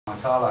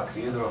Ta'ala,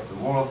 creator of the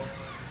world.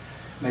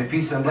 May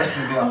peace and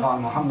blessing be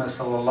upon Muhammad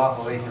sallallahu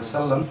alayhi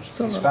wasallam,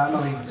 his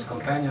family, his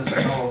companions,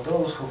 and all of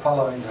those who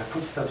follow in their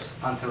footsteps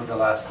until the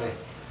last day.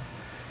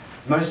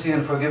 Mercy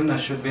and forgiveness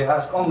should be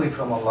asked only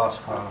from Allah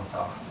subhanahu wa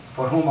ta'ala.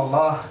 For whom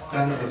Allah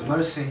grants His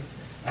mercy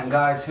and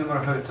guides him or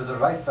her to the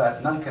right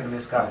path, none can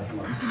misguide him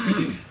or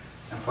her.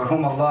 And for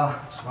whom Allah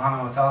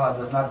subhanahu wa ta'ala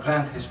does not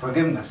grant His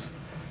forgiveness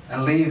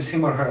and leaves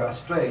him or her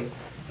astray,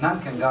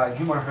 none can guide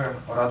him or her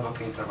or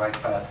advocate the right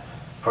path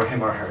for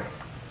him or her.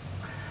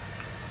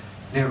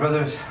 Dear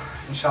brothers,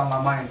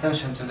 inshallah, my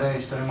intention today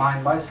is to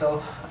remind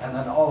myself and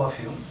then all of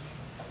you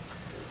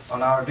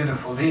on our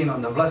beautiful deen,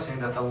 on the blessing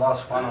that Allah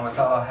subhanahu wa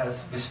ta'ala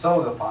has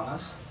bestowed upon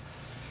us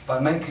by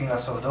making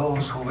us of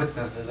those who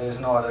witness that there is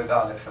no other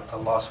God except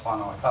Allah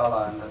subhanahu wa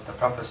ta'ala, and that the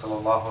Prophet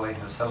sallallahu alayhi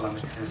wasallam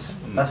is His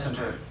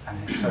messenger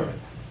and His servant.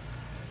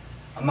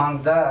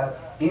 Among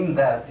that, in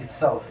that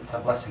itself, it's a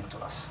blessing to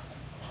us.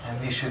 And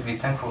we should be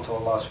thankful to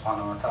Allah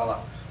subhanahu wa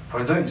ta'ala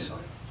for doing so.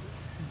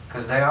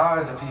 Because they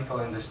are the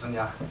people in this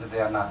dunya that they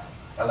are not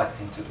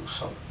electing to do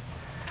so.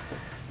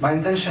 My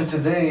intention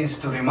today is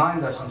to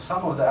remind us on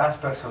some of the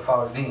aspects of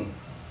our deen.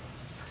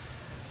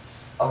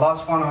 Allah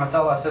subhanahu wa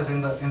ta'ala says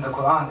in the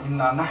Quran,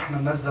 "Inna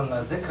nahnu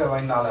nazzalna dhikra wa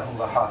inna lahu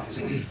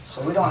lahafizun."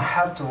 So we don't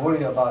have to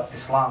worry about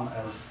Islam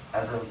as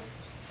a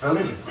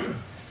religion.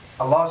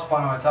 Allah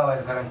subhanahu wa ta'ala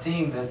is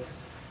guaranteeing that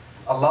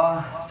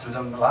Allah, through the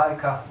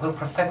malaika, will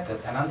protect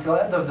it. And until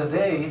the end of the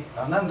day,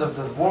 and end of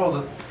the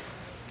world,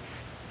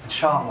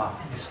 inshallah,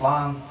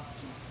 Islam,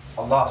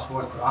 Allah's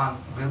word, Quran,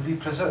 will be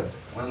preserved,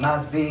 will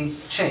not be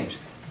changed.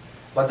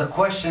 But the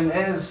question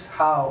is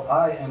how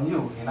I and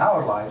you, in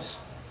our lives,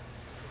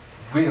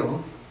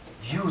 will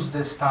use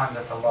this time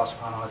that Allah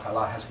subhanahu wa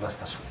ta'ala has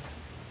blessed us with.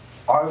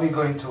 Are we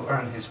going to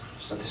earn His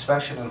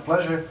satisfaction and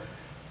pleasure,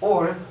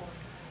 or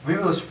we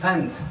will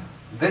spend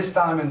this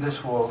time in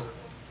this world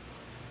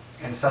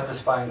in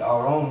satisfying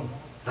our own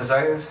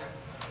desires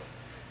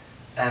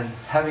and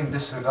having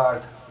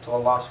disregard to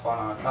Allah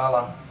subhanahu wa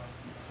ta'ala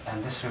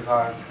and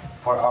disregard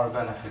for our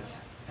benefit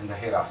in the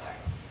hereafter.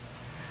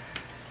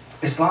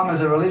 Islam as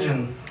a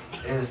religion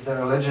is the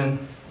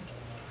religion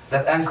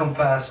that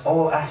encompasses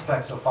all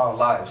aspects of our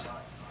lives,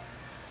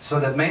 so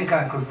that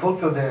mankind could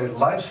fulfill their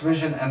life's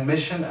vision and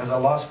mission as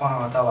Allah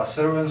subhanahu wa ta'ala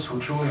servants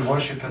who truly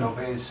worship and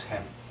obeys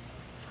Him.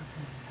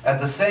 At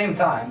the same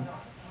time,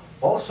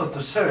 also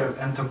to serve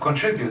and to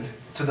contribute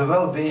to the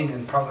well-being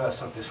and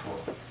progress of this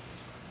world.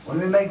 When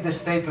we make this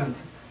statement,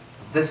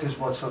 this is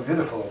what's so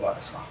beautiful about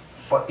Islam.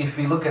 But if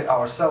we look at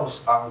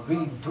ourselves, are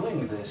we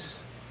doing this?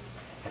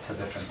 It's a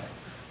different thing.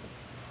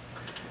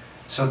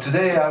 So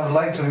today I would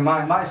like to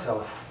remind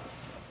myself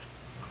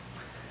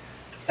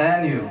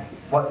and you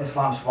what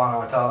Islam subhanahu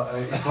wa ta'ala,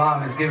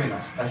 Islam is giving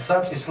us. As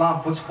such,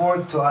 Islam puts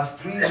forward to us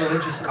three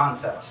religious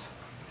concepts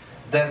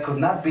that could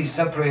not be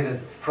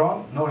separated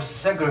from nor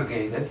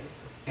segregated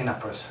in a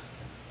person.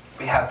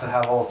 We have to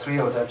have all three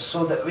of them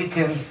so that we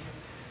can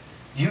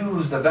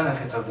use the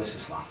benefit of this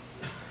Islam.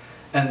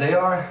 And they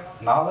are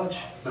knowledge,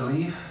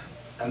 belief,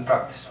 and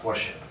practice,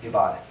 worship,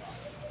 ibadah.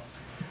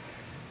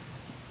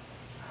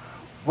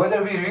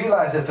 Whether we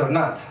realize it or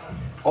not,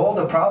 all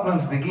the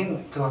problems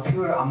begin to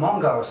appear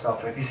among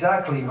ourselves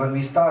exactly when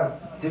we start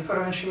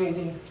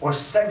differentiating or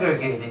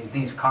segregating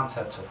these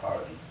concepts of our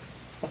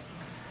deen.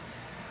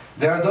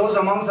 There are those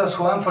amongst us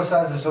who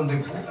emphasize on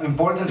the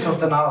importance of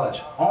the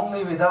knowledge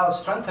only without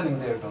strengthening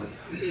their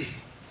belief,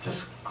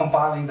 just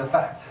compiling the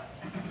facts,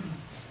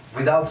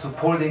 without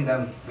supporting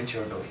them with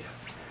your belief.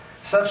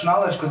 Such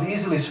knowledge could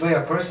easily sway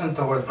a person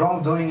toward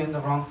wrongdoing in the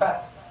wrong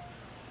path.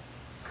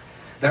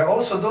 There are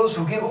also those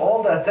who give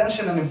all the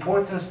attention and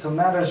importance to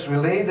matters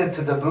related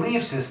to the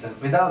belief system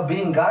without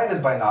being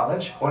guided by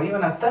knowledge or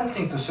even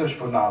attempting to search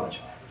for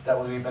knowledge that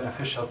would be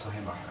beneficial to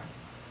him or her.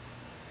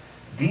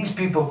 These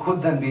people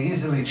could then be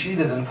easily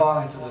cheated and fall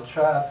into the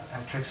trap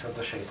and tricks of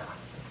the shaitan,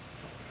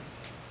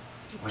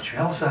 which we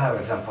also have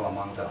example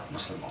among the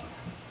Muslim ummah.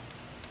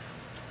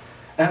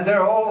 And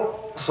there are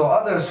also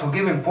others who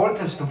give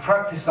importance to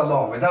practice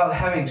alone without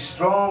having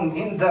strong,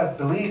 in-depth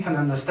belief and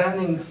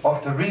understanding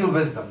of the real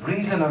wisdom,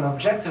 reason and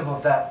objective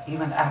of that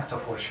even act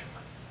of worship.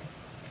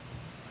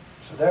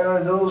 So there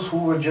are those who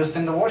were just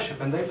in the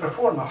worship and they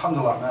perform,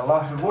 alhamdulillah, may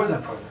Allah reward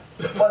them for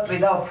that, but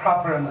without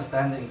proper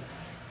understanding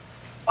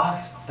of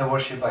the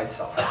worship by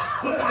itself.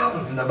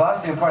 In the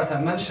Bosnian part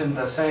I mentioned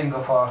the saying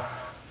of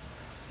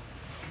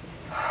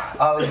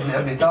Ali ibn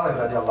Abi Talib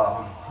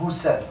radiallahu anhu, who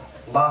said,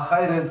 "La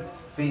khayrin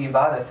fi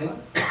ibadatin,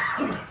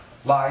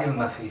 la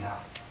ilma fiha."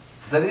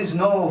 There is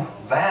no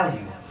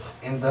value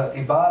in the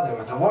ibadah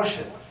or the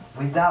worship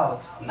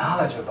without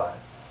knowledge about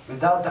it,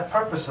 without the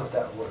purpose of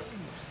that work,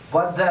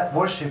 what that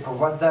worship or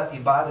what that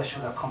ibadah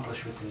should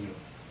accomplish within you.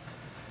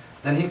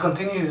 Then he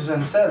continues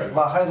and says,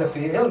 "La khayra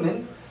fi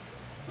ilmin,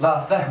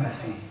 la fahma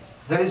fihi."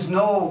 There is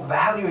no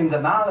value in the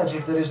knowledge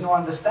if there is no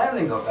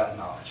understanding of that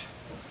knowledge.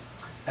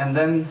 And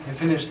then he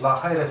finished,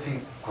 "La khayra fi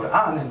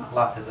Qur'anin,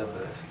 la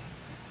tadabbara fihi."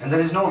 And there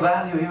is no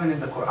value even in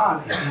the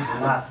Quran if we do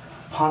not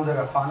ponder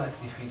upon it,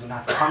 if we do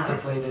not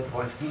contemplate it,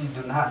 or if we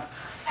do not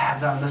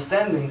have the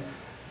understanding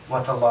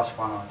what Allah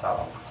subhanahu wa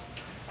ta'ala wants.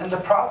 And the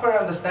proper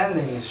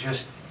understanding is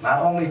just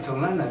not only to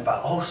learn it,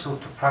 but also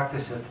to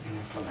practice it and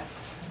implement it.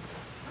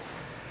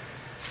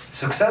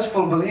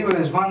 Successful believer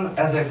is one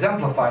as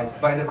exemplified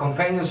by the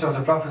companions of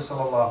the Prophet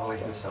sallallahu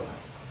alaihi wasallam.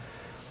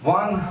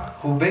 One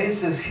who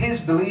bases his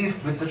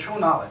belief with the true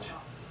knowledge.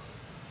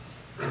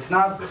 It's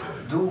not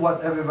do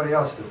what everybody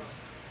else do.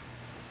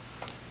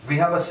 We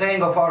have a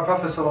saying of our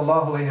Prophet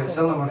sallallahu alaihi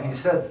wasallam when he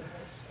said,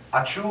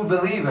 a true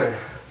believer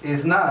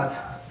is not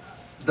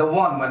the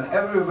one when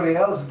everybody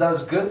else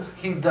does good,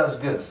 he does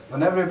good.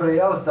 When everybody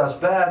else does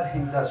bad, he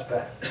does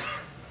bad.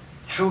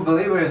 True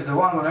believer is the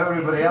one when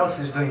everybody else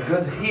is doing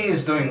good, he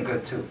is doing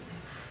good too.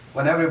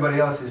 When everybody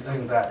else is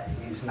doing bad,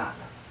 he is not.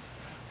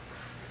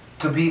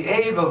 To be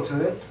able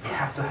to it, we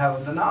have to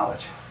have the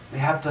knowledge. We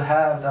have to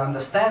have the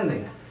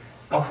understanding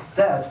of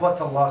that,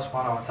 what Allah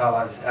subhanahu wa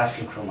ta'ala is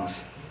asking from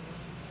us.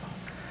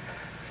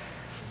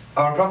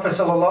 Our Prophet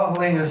sallallahu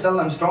alaihi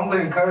wasallam strongly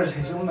encouraged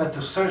his ummah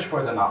to search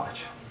for the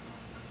knowledge.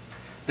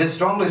 This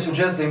strongly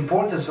suggests the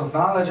importance of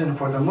knowledge and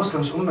for the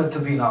Muslims ummah to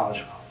be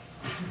knowledgeable.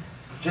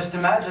 Just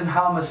imagine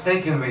how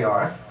mistaken we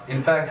are.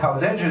 In fact, how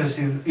dangerous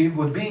it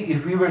would be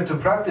if we were to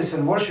practice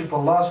and worship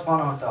Allah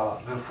subhanahu wa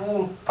ta'ala with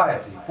full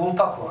piety, full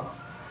taqwa,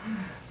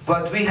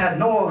 but we had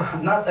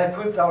not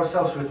equipped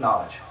ourselves with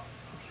knowledge.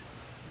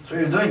 So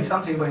you're doing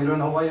something, but you don't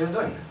know why you're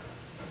doing it.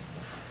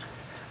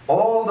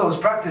 All those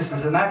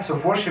practices and acts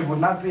of worship would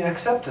not be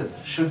accepted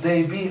should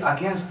they be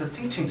against the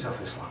teachings of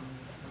Islam.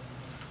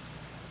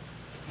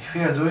 If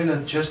we are doing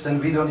it just and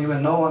we don't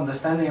even know,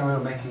 understanding, and we're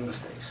making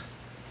mistakes.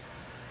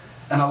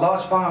 And Allah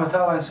subhanahu wa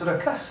ta'ala in Surah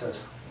Kahf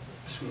says,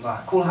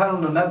 Bismillah, Qul hal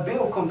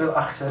nunabbi'ukum bil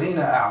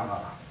akhsarina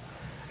a'mala.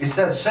 It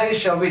says, say,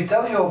 shall we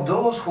tell you of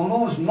those who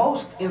lose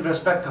most in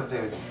respect of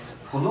their deeds,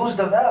 who lose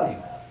the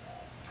value.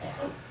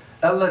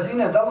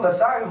 الَّذِينَ دَلَّ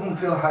سَعْيُهُمْ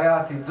فِي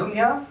الْحَيَاةِ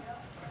الدُّنْيَا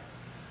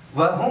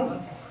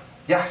وَهُمْ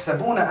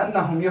يَحْسَبُونَ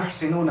أَنَّهُمْ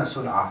يُحْسِنُونَ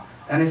صُنْعًا.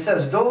 And it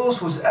says, those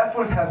whose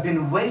effort have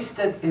been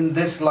wasted in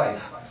this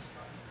life,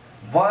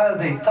 while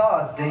they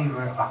thought they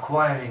were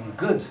acquiring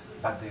good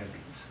by their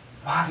deeds.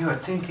 While you are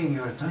thinking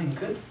you are doing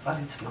good, but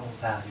it's no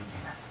value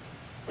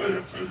in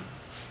it.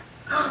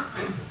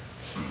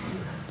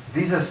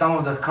 These are some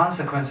of the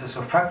consequences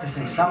of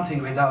practicing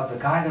something without the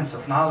guidance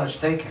of knowledge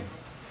taken,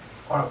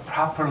 or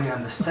properly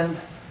understood,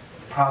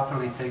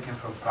 properly taken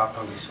from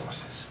proper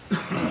resources.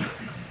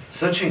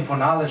 Searching for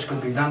knowledge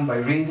could be done by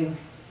reading,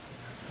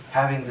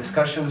 having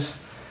discussions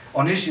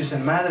on issues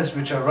and matters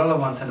which are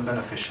relevant and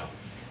beneficial.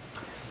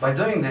 By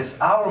doing this,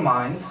 our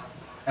minds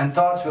and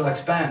thoughts will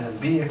expand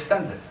and be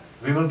extended.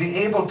 We will be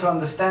able to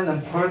understand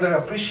and further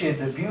appreciate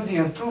the beauty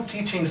and true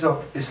teachings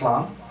of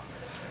Islam,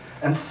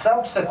 and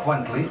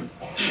subsequently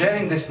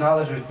sharing this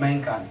knowledge with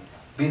mankind,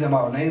 be them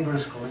our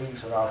neighbors,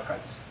 colleagues, or our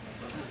friends.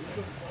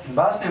 In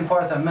Bosnian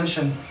part, I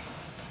mentioned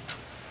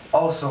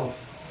also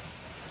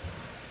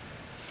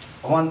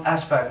one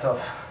aspect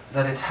of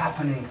that is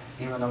happening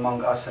even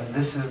among us, and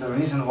this is the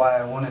reason why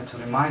I wanted to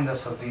remind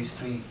us of these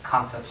three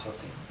concepts of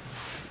deen.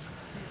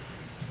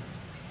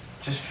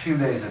 Just a few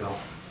days ago,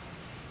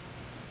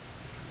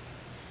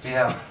 we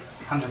have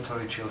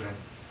 130 children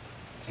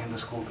in the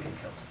school being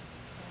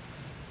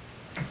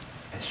killed.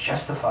 It's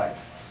justified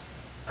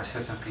by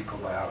certain people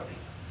by our deen.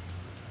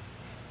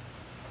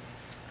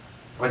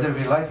 Whether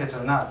we like it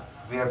or not,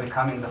 we are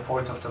becoming the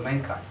fourth of the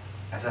mankind.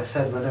 As I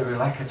said, whether we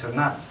like it or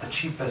not, the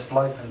cheapest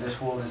life in this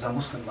world is a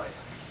Muslim life.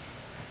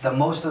 The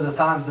most of the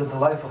times that the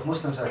life of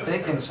Muslims are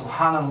taken,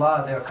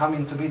 subhanallah, they are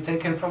coming to be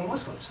taken from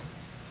Muslims.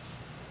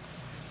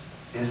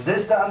 Is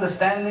this the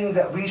understanding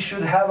that we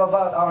should have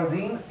about our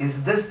deen?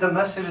 Is this the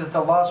message that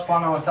Allah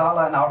subhanahu wa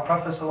ta'ala and our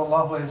Prophet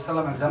sallallahu alaihi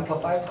wasallam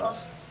exemplified to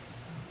us?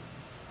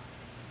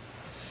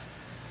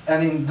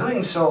 And in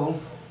doing so,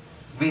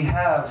 we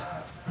have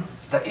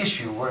the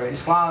issue where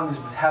Islam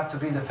have to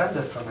be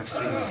defended from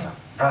extremism,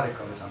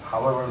 radicalism,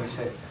 however we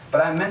say it.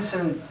 But I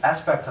mentioned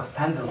aspect of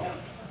pendulum.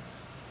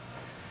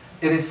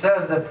 It is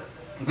says that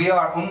we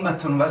are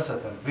ummatun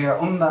wasatan. We are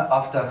ummah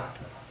of the,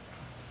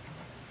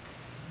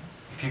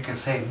 if you can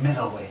say,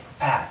 middle way,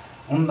 path.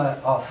 Ummah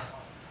of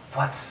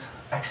what's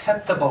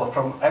acceptable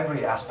from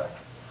every aspect.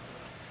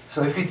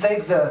 So if you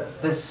take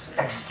this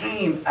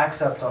extreme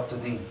aspect of the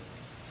deen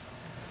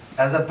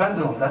as a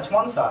pendulum, that's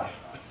one side.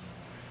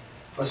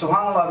 But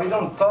subhanAllah, we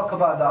don't talk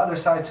about the other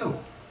side too.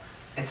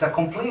 It's a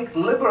complete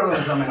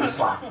liberalism in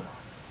Islam,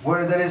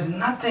 where there is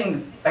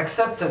nothing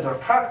accepted or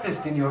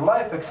practiced in your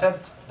life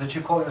except that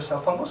you call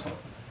yourself a Muslim.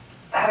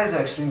 That is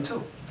extreme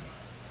too.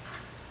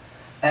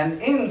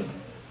 And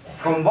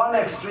from one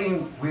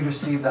extreme, we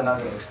received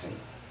another extreme.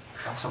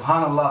 But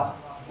subhanAllah,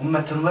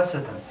 ummatun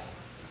wasatan,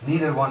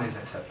 neither one is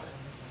accepted.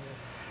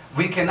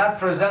 We cannot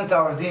present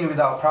our deen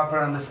without proper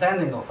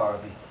understanding of our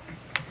deen.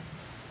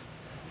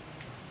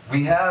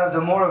 We have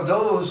the more of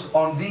those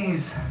on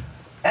these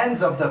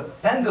ends of the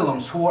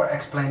pendulums who are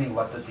explaining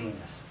what the deen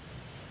is.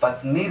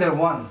 But neither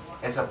one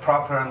is a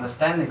proper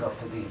understanding of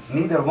the deen.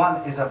 Neither one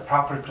is a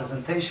proper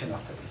presentation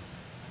of the deen.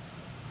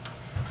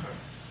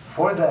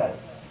 For that,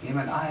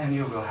 even I and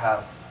you will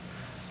have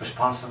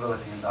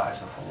responsibility in the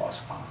eyes of Allah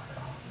subhanahu wa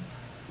ta'ala.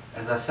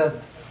 as I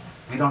said,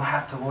 we don't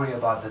have to worry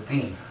about the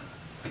deen,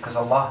 because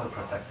Allah will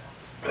protect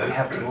it. We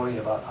have to worry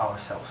about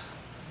ourselves.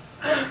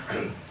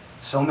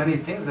 So many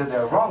things that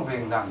are wrong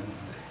being done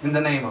in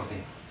the name of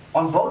deen,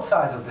 on both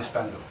sides of this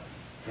pendulum.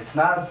 It's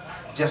not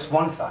just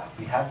one side,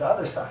 we have the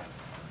other side.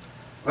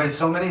 Where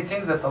so many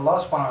things that Allah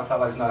subhanahu wa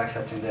ta'ala is not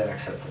accepting, they are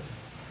accepted.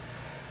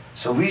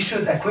 So we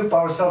should equip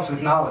ourselves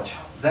with knowledge.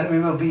 Then we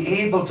will be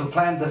able to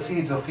plant the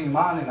seeds of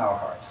Iman in our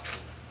hearts.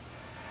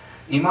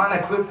 Iman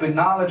equipped with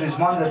knowledge is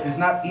one that is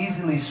not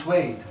easily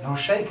swayed nor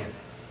shaken.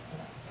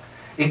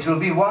 It will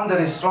be one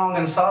that is strong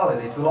and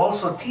solid. It will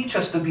also teach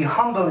us to be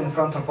humble in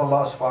front of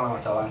Allah subhanahu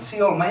wa ta'ala and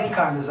see all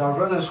mankind as our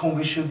brothers whom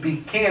we should be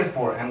cared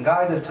for and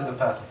guided to the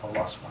path of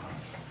Allah subhanahu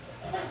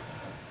wa ta'ala.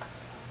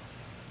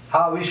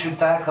 How we should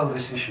tackle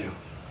this issue.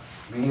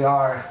 We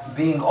are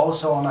being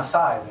also on a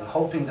side and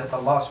hoping that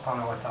Allah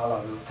subhanahu wa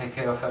ta'ala will take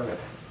care of everything.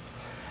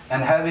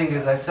 And having,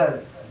 as I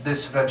said,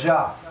 this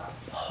raja,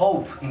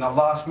 hope in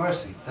Allah's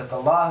mercy, that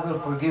Allah will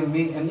forgive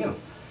me and you.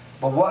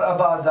 But what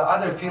about the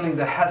other feeling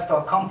that has to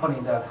accompany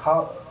that?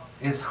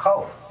 Is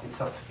khawf. It's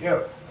a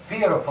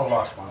fear of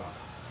Allah subhanahu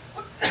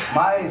wa ta'ala.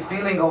 My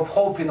feeling of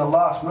hope in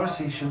Allah's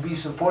mercy should be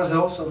supported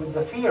also with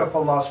the fear of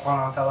Allah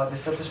subhanahu wa ta'ala,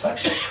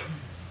 dissatisfaction.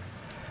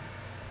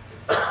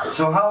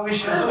 So how we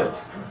should do it?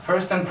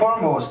 First and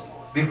foremost,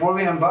 before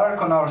we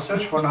embark on our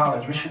search for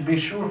knowledge, we should be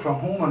sure from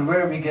whom and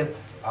where we get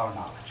our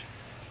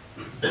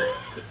knowledge.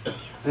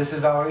 This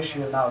is our issue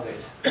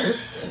nowadays.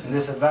 In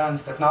this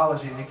advanced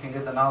technology, we can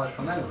get the knowledge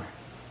from anywhere.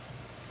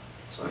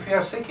 So if we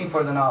are seeking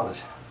for the knowledge,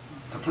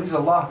 to please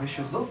Allah, we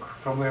should look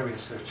from where we are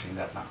searching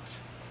that knowledge.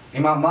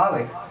 Imam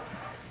Malik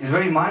is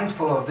very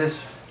mindful of this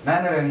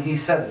manner, and he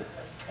said,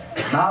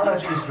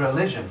 knowledge is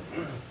religion.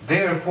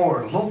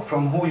 Therefore, look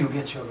from who you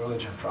get your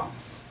religion from.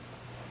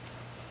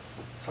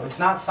 So it's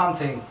not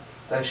something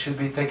that should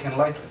be taken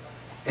lightly.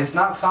 It's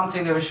not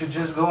something that we should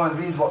just go and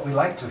read what we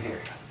like to hear,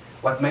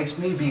 what makes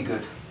me be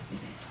good.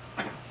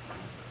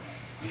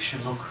 We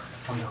should look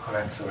from the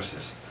correct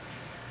sources.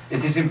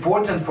 It is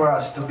important for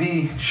us to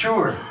be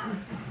sure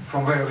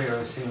from where we are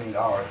receiving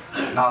our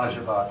knowledge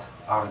about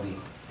our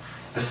deen.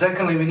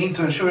 Secondly, we need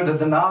to ensure that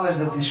the knowledge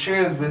that is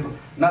shared will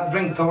not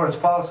bring towards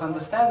false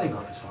understanding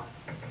of Islam,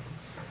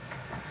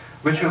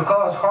 which will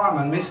cause harm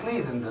and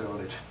mislead in the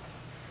religion.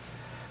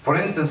 For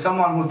instance,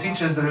 someone who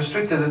teaches the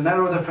restricted and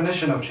narrow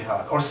definition of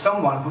jihad, or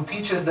someone who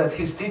teaches that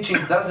his teaching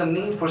doesn't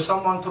need for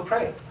someone to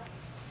pray,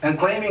 and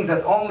claiming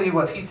that only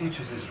what he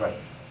teaches is right.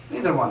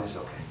 Neither one is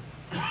okay.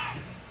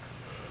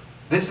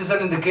 This is an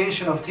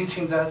indication of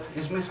teaching that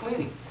is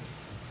misleading.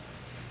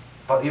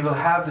 But you will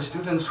have the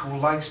students who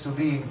likes to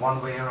be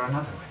one way or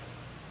another way.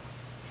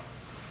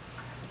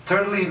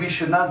 Thirdly, we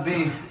should not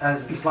be,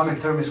 as Islamic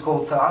term is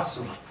called,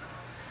 ta'assub,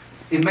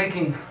 in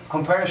making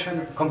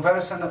comparison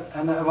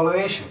and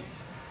evaluation.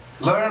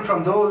 Learn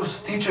from those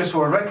teachers who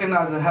are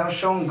recognized and have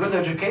shown good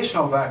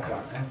educational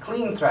background and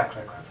clean track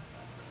record.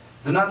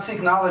 Do not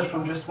seek knowledge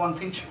from just one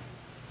teacher.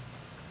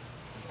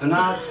 Do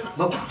not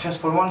look just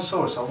for one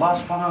source. Allah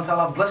subhanahu wa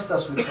ta'ala blessed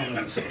us with so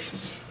many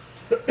sources.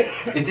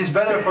 It is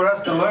better for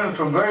us to learn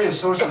from various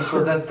sources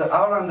so that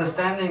our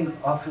understanding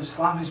of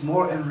Islam is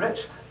more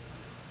enriched,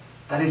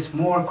 that it's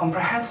more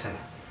comprehensive,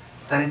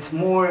 that it's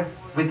more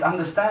with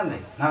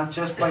understanding, not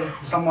just by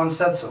someone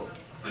said so.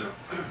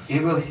 He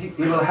will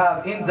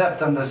have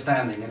in-depth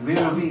understanding, and we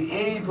will be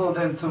able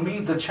then to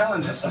meet the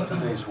challenges of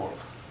today's world.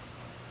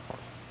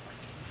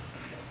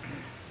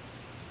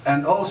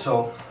 And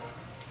also,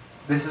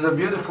 this is a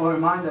beautiful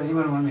reminder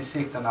even when we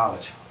seek the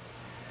knowledge.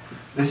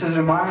 This is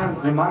a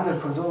reminder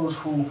for those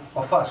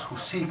of us who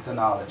seek the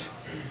knowledge,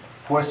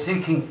 who are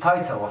seeking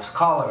title of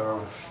scholar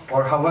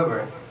or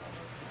however.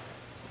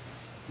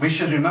 We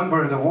should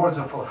remember the words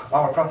of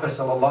our Prophet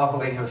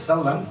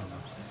ﷺ,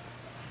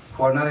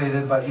 who are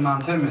narrated by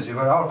Imam Tirmizi,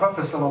 where our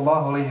Prophet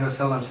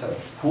ﷺ said,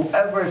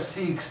 whoever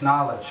seeks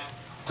knowledge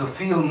to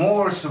feel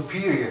more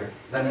superior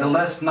than the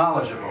less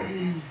knowledgeable,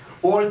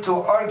 or to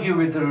argue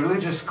with the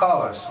religious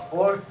scholars,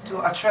 or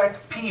to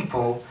attract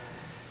people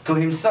to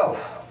himself,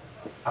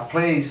 a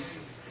place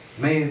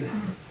made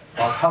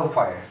of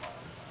hellfire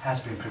has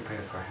been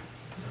prepared for him.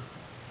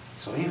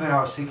 So even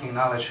our seeking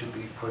knowledge should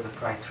be for the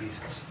right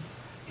reasons.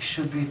 It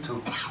should be to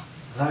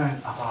learn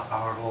about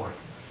our Lord.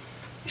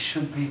 It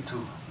should be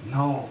to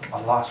know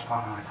Allah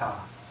subhanahu wa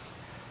ta'ala.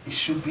 It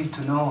should be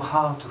to know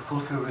how to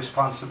fulfill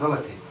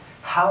responsibility.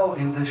 How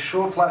in this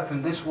short life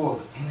in this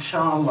world,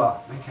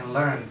 inshallah, we can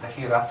learn the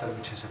hereafter,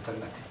 which is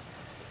eternity.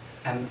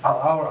 And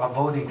our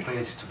abiding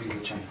place to be the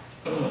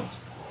Jannah.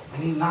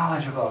 We need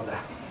knowledge about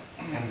that,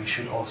 and we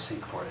should all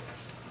seek for it.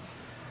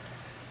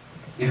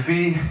 If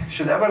we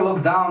should ever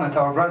look down at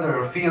our brother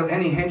or feel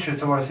any hatred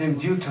towards him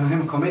due to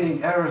him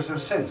committing errors or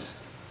sins,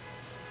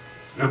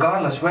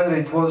 regardless whether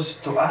it was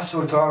to us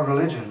or to our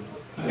religion,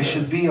 we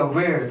should be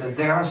aware that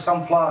there are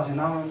some flaws in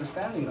our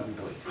understanding and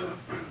belief.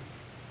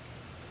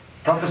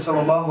 Prophet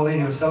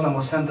ﷺ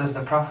was sent as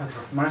the prophet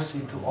of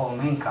mercy to all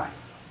mankind.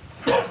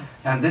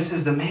 And this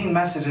is the main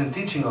message and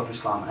teaching of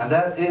Islam. And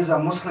that is, a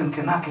Muslim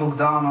cannot look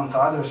down onto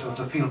others or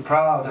to feel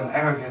proud and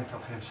arrogant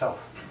of himself.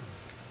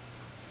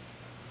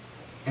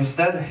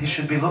 Instead, he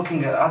should be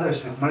looking at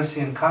others with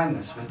mercy and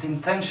kindness, with the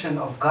intention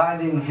of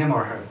guiding him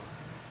or her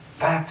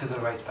back to the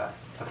right path.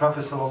 The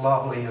Prophet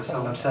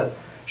ﷺ said,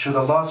 should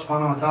Allah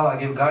subhanahu wa ta'ala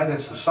give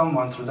guidance to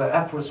someone through the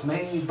efforts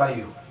made by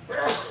you,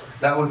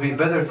 that would be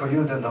better for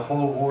you than the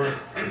whole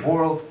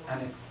world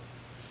and its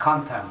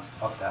contents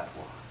of that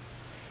world.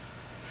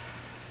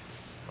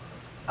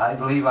 I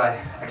believe I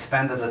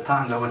expanded the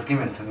time that was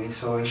given to me,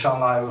 so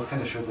inshallah I will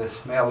finish with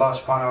this. May Allah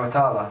subhanahu wa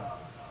ta'ala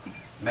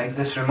make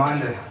this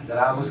reminder that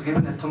I was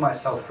giving it to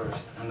myself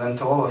first and then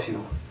to all of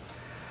you.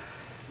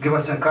 Give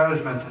us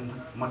encouragement and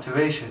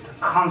motivation to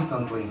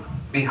constantly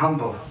be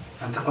humble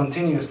and to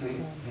continuously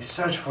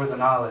search for the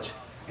knowledge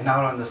in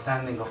our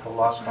understanding of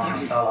Allah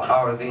subhanahu wa ta'ala,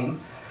 our deen.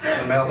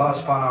 And may Allah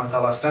subhanahu wa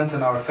ta'ala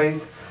strengthen our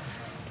faith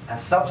and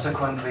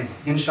subsequently,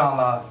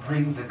 inshallah,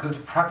 bring the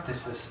good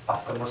practices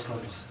of the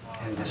Muslims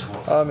in this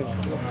world. Amin.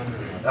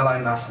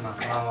 Allah nasna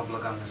kalam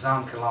ablagan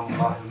nizam kalam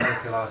Allah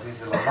al-Malik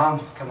al-Aziz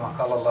al-Alam kama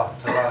qala Allah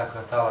tabarak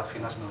wa ta'ala fi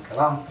nazm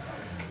al-kalam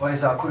wa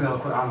iza quriya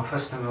al-Qur'an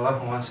fastami'u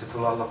lahu wa ansitu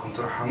la'allakum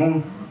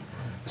turhamun.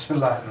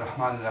 Bismillahir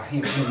Rahmanir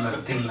Rahim. Inna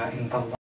ad-dina inda Allah